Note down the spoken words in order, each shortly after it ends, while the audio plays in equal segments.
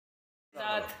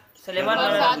सुलेमान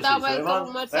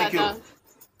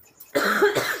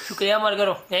शुक्रिया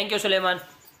मरगरो, thank you Suleman.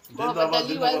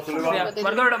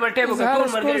 मरगरो double tap हो गया, toll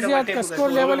मरगरो double tap score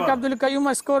level का अब्दुल कयूम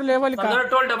स्कोर लेवल का मरगरो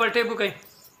टोल डबल टैप हो गई।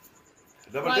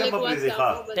 डबल टैप प्लीज दिखा।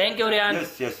 Thank you Riyan.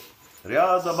 Yes yes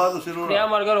रियाज आबाद सिरो रिया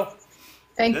मरगरो,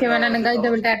 थैंक यू मैंने गाइस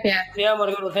डबल टैप यार। रिया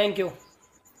मरगरो, थैंक यू।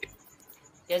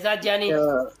 एजाज जानी,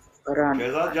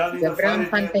 एजाज जानी Jibran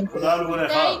Khan, thank you.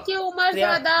 Thank you Umar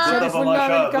ज़ादा। शरीफुल्लाह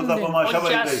वेलकम दे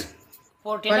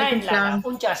 49 लाला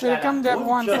 49 वेलकम दे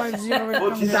 150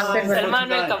 वेलकम सलमान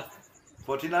वेलकम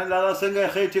 49 लाला संगे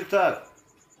खै ठीक ठाक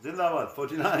जिंदाबाद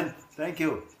 49 थैंक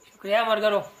यू शुक्रिया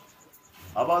मरगरो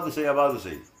आबाद से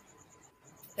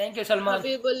thank you Salman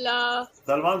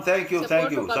Salman thank you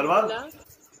Salman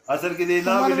असल की दी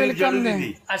ना वीडियो जल्दी दी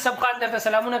असब खान दर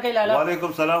सलाम ना कई लाला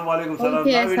वालेकुम सलाम ना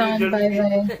वीडियो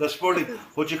जल्दी द स्पोर्टिंग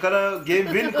हो चिकरा गेम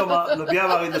विन कमा न बिया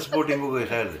वागे द स्पोर्टिंग हो गई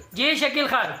खैर जी शकील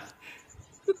खान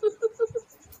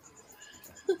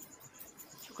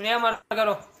शुक्रिया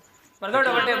मरगरो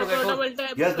डबल टैप हो गया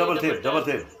यस डबल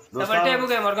टैप हो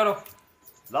गया मरगरो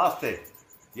लास्ट है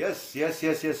यस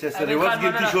रिवर्स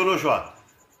गिनती शुरू हुआ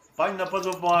 5 नंबर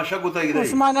पे माशा गुता गिरा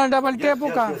उस्मान डबल टैप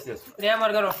का रिया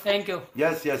मरगरो thank you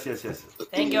yes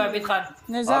thank you Abid Khan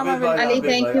Nizam Ali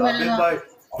thank you मनाना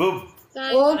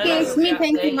ओके इसमें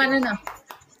थैंक यू मनाना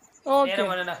ओके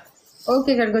मनाना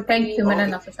ओके कर गो थैंक यू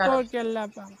मनाना ओके अल्लाह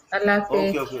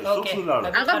हाफिज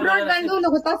अगर ब्रॉडबैंड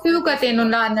लोग तो फ्यू करते नो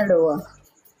ना नडो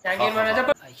जंगीर मनाना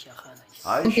आयशा खान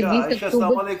आयशा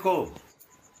अस्सलाम वालेकुम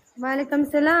वालेकुम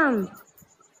सलाम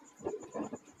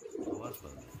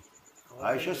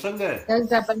आयशा संग है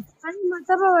अनि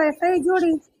मतलब वाईफाई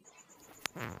जोड़ी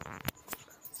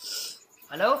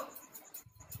हेलो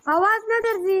आवाज ना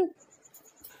दर्जी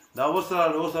ना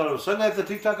वसरा संग है तो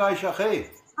ठीक ठाक आयशा खै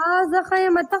हां जखय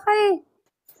मतखय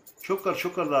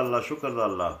शुक्र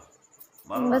अल्लाह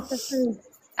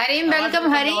हरीम वेलकम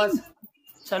हरीम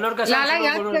सनूर का लाला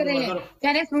याद कर रहे हैं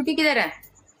यानी फ्रूटी किधर है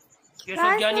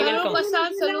यूसुफ जानी वेलकम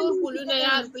सनूर बोलो ना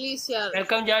यार प्लीज यार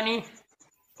वेलकम जानी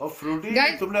और फ्रूटी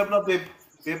तुमने अपना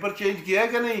पेपर चेंज किया है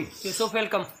क्या नहीं यूसुफ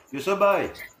वेलकम यूसुफ भाई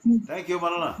थैंक यू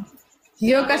मनाना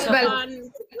यो कसबल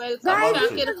वेलकम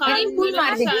शाकिर खान फूल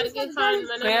मार दे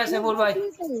कया से बोल भाई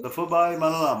सफू भाई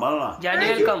मनाना जानी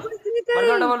वेलकम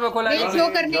मरगरो डबल पे खोला शो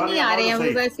करने नहीं आ रहे हैं वो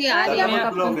वैसे आ रहे हैं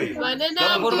मनाना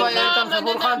सफूर भाई welcome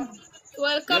सफूर Khan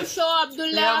welcome show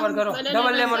Abdullah मरगरो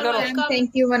double ले मरगरो थैंक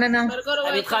यू मनाना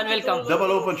Abid Khan welcome double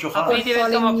open show Afridi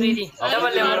welcome Afridi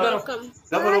double ले मरगरो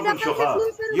डबल ओपन शो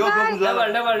यो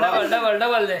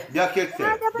डबल ले या cake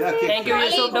thank you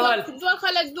Yusuf double दो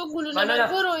खलक दो गुलू ना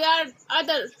मरगरो यार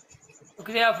अदर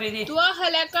शुक्रिया अफरीदी दो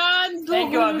खलकान दो थैंक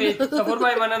यू अबीद सफूर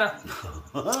भाई मनाना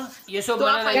यूसुफ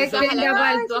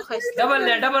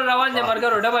मनाना डबल रवान दे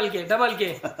मरगरो डबल के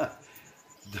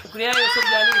शुक्रिया यूसुफ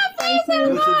जानी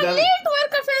लीट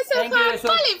वर्क फैसल खान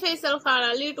खाली फैसल खान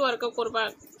लीट वर्क कुर्बान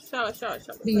शाबाश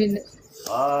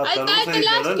आई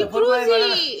लास्ट की प्रूजी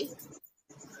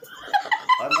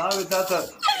ना बेटा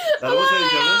तरबूज से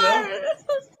चलो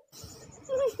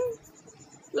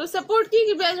तो सपोर्ट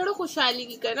की बेजड़ो खुशहाली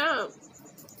की करना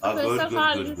फैसल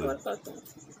खान लीट वर्क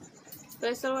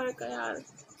फैसल वर्क यार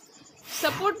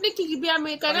सपोर्ट ने की बिया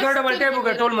में करना डबल टैप हो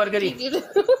गया toll मरगरी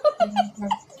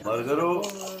मरगरो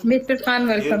mister Khan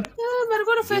welcome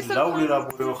मरगरो Faisal लाउडी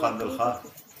रापुरे खानदल Khan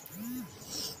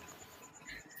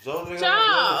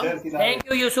thank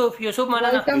you Yusuf मनाना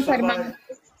वेलकम फरमान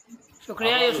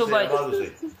शुक्रिया यूसुफ भाई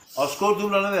और स्कोर तुम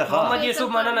लाने दे मोहम्मद यूसुफ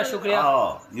मनाना शुक्रिया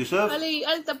यूसुफ अली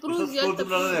अलतप्रूज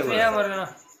शुक्रिया मनाना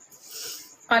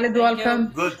Khalid welcome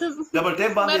good double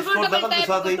tap बांध स्कोर डबल के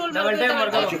साथ ही डबल टैप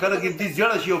मरगरो चिकन गिनती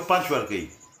जड़ा शी 5 वर गई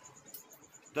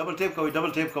डबल टैप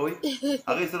कोई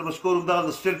आगे तरफ स्कोर उदा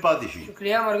स्टिल पाती शी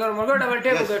शुक्रिया मरगरो डबल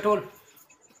टैप हो गया toll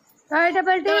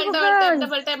double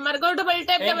tap मरगरो double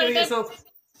tap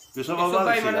Yusuf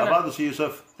आबाद सी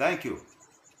यूसुफ थैंक यू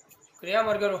शुक्रिया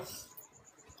मरगरो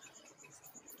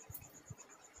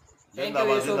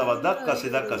जिंदाबाद धक्का से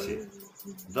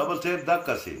डबल टैप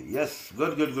धक्का से yes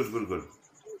good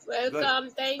welcome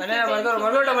thank you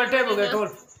मरगरो double tap हो गया टोल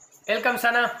वेलकम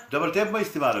सना डबल टैप में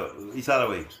इस्तेमाल इशारा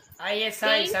भाई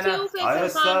ISI Sana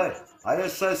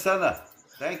Sana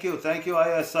thank you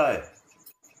ISI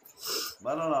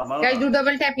मनाना गाइस डू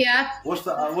डबल टैप यार उस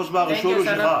बाग शुरू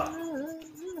शिफा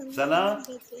सना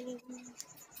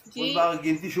उस बाग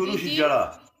गिनती शुरू शी जड़ा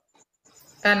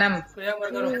सनम शुक्रिया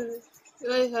मरगरो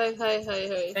हाय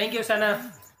थैंक यू सना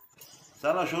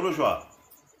शुरू शुआ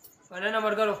मनाना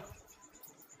मरगरो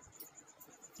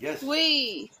yes we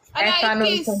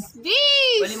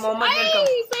Wali Mohammad welcome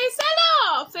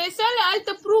Faisal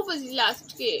अलतप्रूव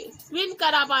last के विन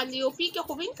करा बांधी ओपी के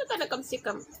खूब विन का कम से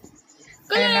कम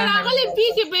कल रागले पी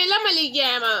के बेला मली गया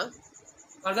है मां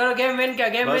मरगरो गेम विन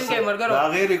क्या मरगरो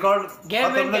आगे record game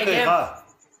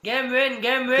win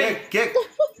game win cake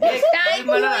thank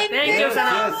you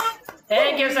Sana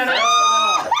thank you Sana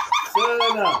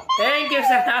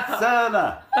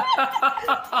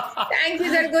thank you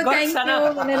जरगो thank you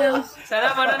सना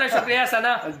बनाना शुक्रिया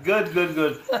सना गुड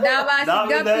दावा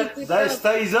दा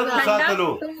स्ता इज्जत सातलो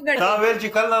ता वेल چې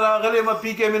کله راغله ما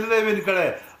پی کې ملله وین کړه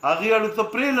اغه اړو ته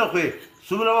پرې نه خو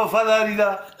سمره وفاداری دا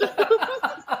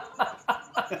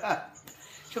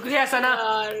शुक्रिया सना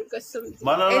यार कसम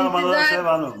माना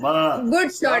सेवानो माना गुड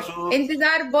शॉट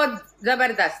इंतजार बहुत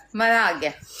जबरदस्त मजा आ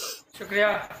गया शुक्रिया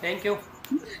thank you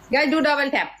guys do double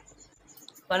tap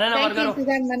banana मरगरो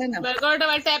मरगरो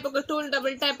double tap हो गया टूल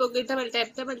डबल टैप हो गया double tap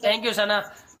thank you Sana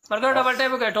मरगरो double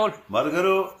tap हो गया टोल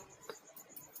मरगरो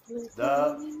दा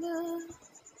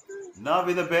ना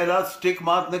विद पहला स्टिक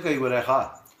मात ने कही बोले खा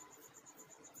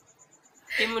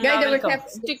गाइस डबल टैप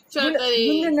स्टिक चल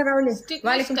करे स्टिक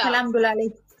वालेकुम सलाम गुलाली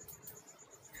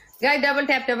गाइस डबल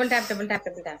टैप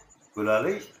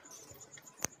गुलाली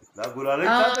दा गुलाली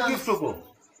का गिफ्ट को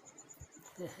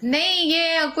नहीं ये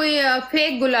कोई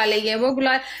फेक गुलाली है वो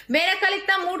गुलाल मेरा कल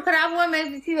इतना मूड खराब हुआ मैं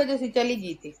इसी वजह से चली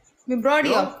गई थी मैं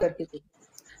ब्रॉडी ऑफ करती थी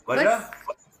बस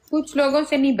कुछ लोगों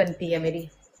से नहीं बनती है मेरी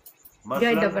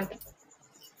डबल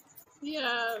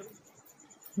यार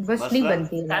बस नहीं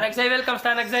बनती है स्टानक जाई वेलकम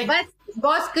स्टानक जाई बस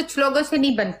बॉस कुछ लोगों से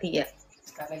नहीं बनती है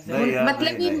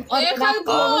मतलब कि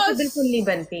बिल्कुल नहीं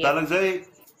बनती है स्टानक जाई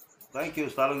थैंक यू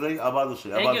स्टानक जाई आबाद से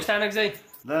थैंक यू स्टानक जाई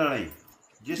नहीं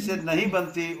जिससे नहीं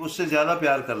बनती उससे ज्यादा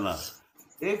प्यार करना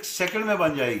 1 सेकंड में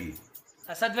बन जाएगी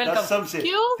असद वेलकम सबसे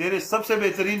तेरे सबसे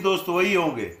बेहतरीन दोस्त वही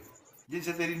होंगे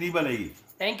जिनसे तेरी नहीं बनेगी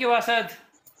थैंक यू असद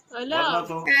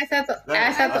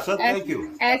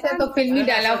ऐसा तो फिल्मी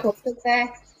डायलॉग हो सकता है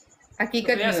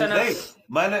हकीकत नहीं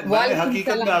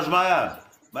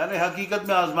मैंने हकीकत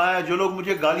में आजमाया जो लोग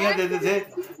मुझे गालियां देते थे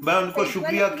मैं उनको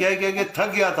शुक्रिया कह के थक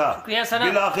गया था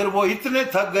फिर आखिर वो इतने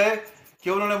थक गए कि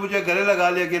उन्होंने मुझे गले लगा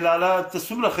लिया कि लाला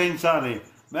तस्म रखे इंसान है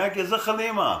मैं कि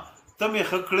ज़ख़लीमा तुम ये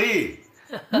खकड़ी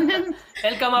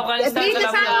वेलकम अफगानिस्तान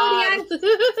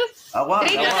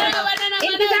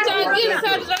जंगीर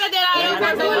सर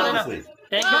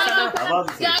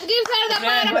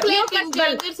दबारा प्लेट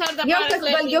जंगीर सर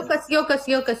दबारा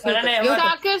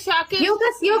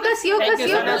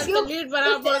लीड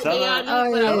बराबर गया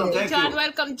जान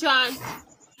वेलकम जान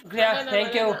शुक्रिया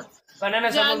थैंक यू बनाना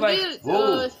सबूल भाई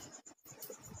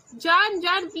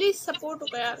जान प्लीज सपोर्ट हो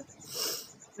यार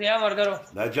प्रिया मर करो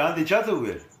ना जान दिखा तो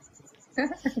हुए ना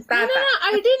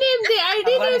आईडी नेम दे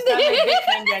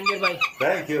जहांगीर भाई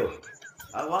thank you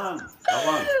Awan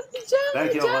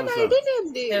thank you Awan ID name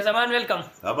they Zaman welcome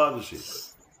आबाद उसे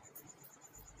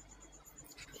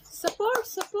सपोर्ट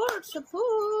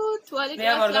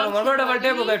प्रिया मर करो मर डबल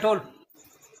टैप हो गए toll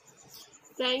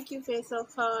thank you Faisal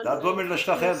Khan दा 2 मिनट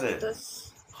लश्ता खैर दे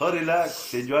खैर रिलैक्स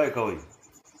एंजॉय कोई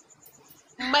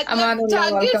मतलब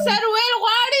जहांगीर सर वेल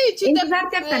गाड़ी इंतजार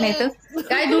करता नहीं तो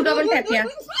गाइस डू डबल टैप यार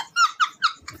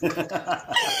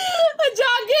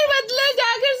जहांगीर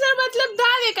सर मतलब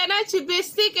दावे का ना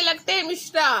बेइज्जती के लगते हैं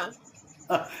मिश्रा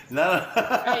ना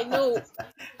I know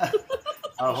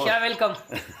Shah welcome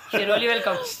Sherawali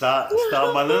welcome स्टा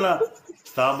मनना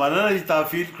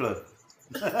ताफील कर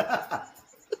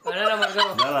बनाना मर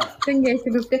करो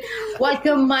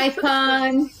welcome my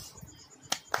Khan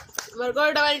मरगो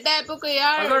double tap को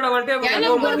यार welcome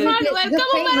Umar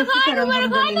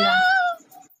Khan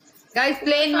guys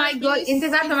plane my goal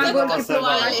इंतजार हमारा गोल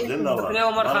शुक्रिया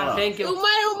उमर खान थैंक यू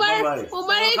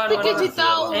उमर एक पीके जीता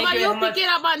उमर यो पीके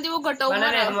रा बांधी वो घटा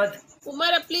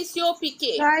उमर प्लीज यो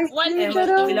पीके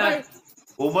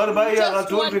उमर भाई अगर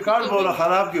तू रिकॉर्ड बोला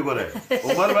खराब क्यों करे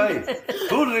उमर भाई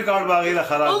तू रिकॉर्ड बागीला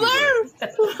खराब Umar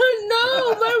no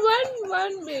Umar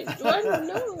one minute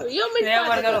no यो मिनट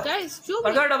गाइस जो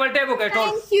मरगो डबल टैप हो गए toll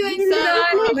thank you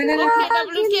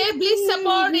डब्ल्यूके please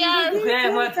support यार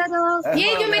ये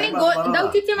जो मैंने दाऊ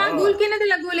चीचे मां गोल के ना तो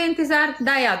लगोले इंतजार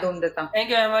दा याद होम देता thank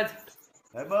you Ahmad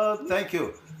thank you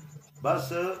बस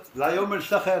लायो मिर्च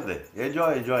खैर दे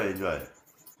एंजॉय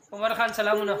उमर खान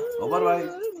सलाम ना उमर भाई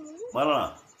मरना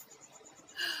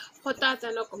होता था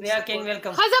नो प्रिया किंग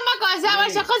वेलकम खजमा को अजावा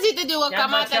शखसी ते दियो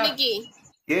कमा तने की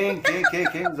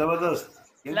किंग जबरदस्त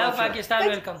लव पाकिस्तान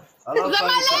वेलकम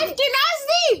जमा लाइफ की नाज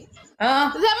दी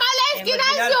जमा लाइफ की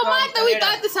नाज यो मात हुई ता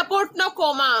support no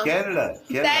coma Canada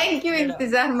thank you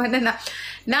इंतजार मनना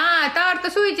ना तार तो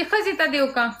सुई ची खसी ता देऊ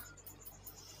का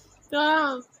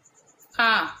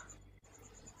हां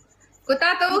कुता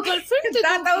तो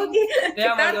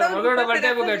डबल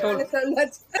टैप हो गए toll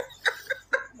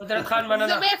उदरत Khan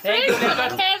banana thank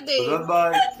you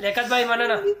लेकत भाई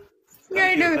बनाना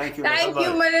Thank you, थैंक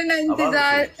यू मैंने ना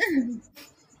इंतजार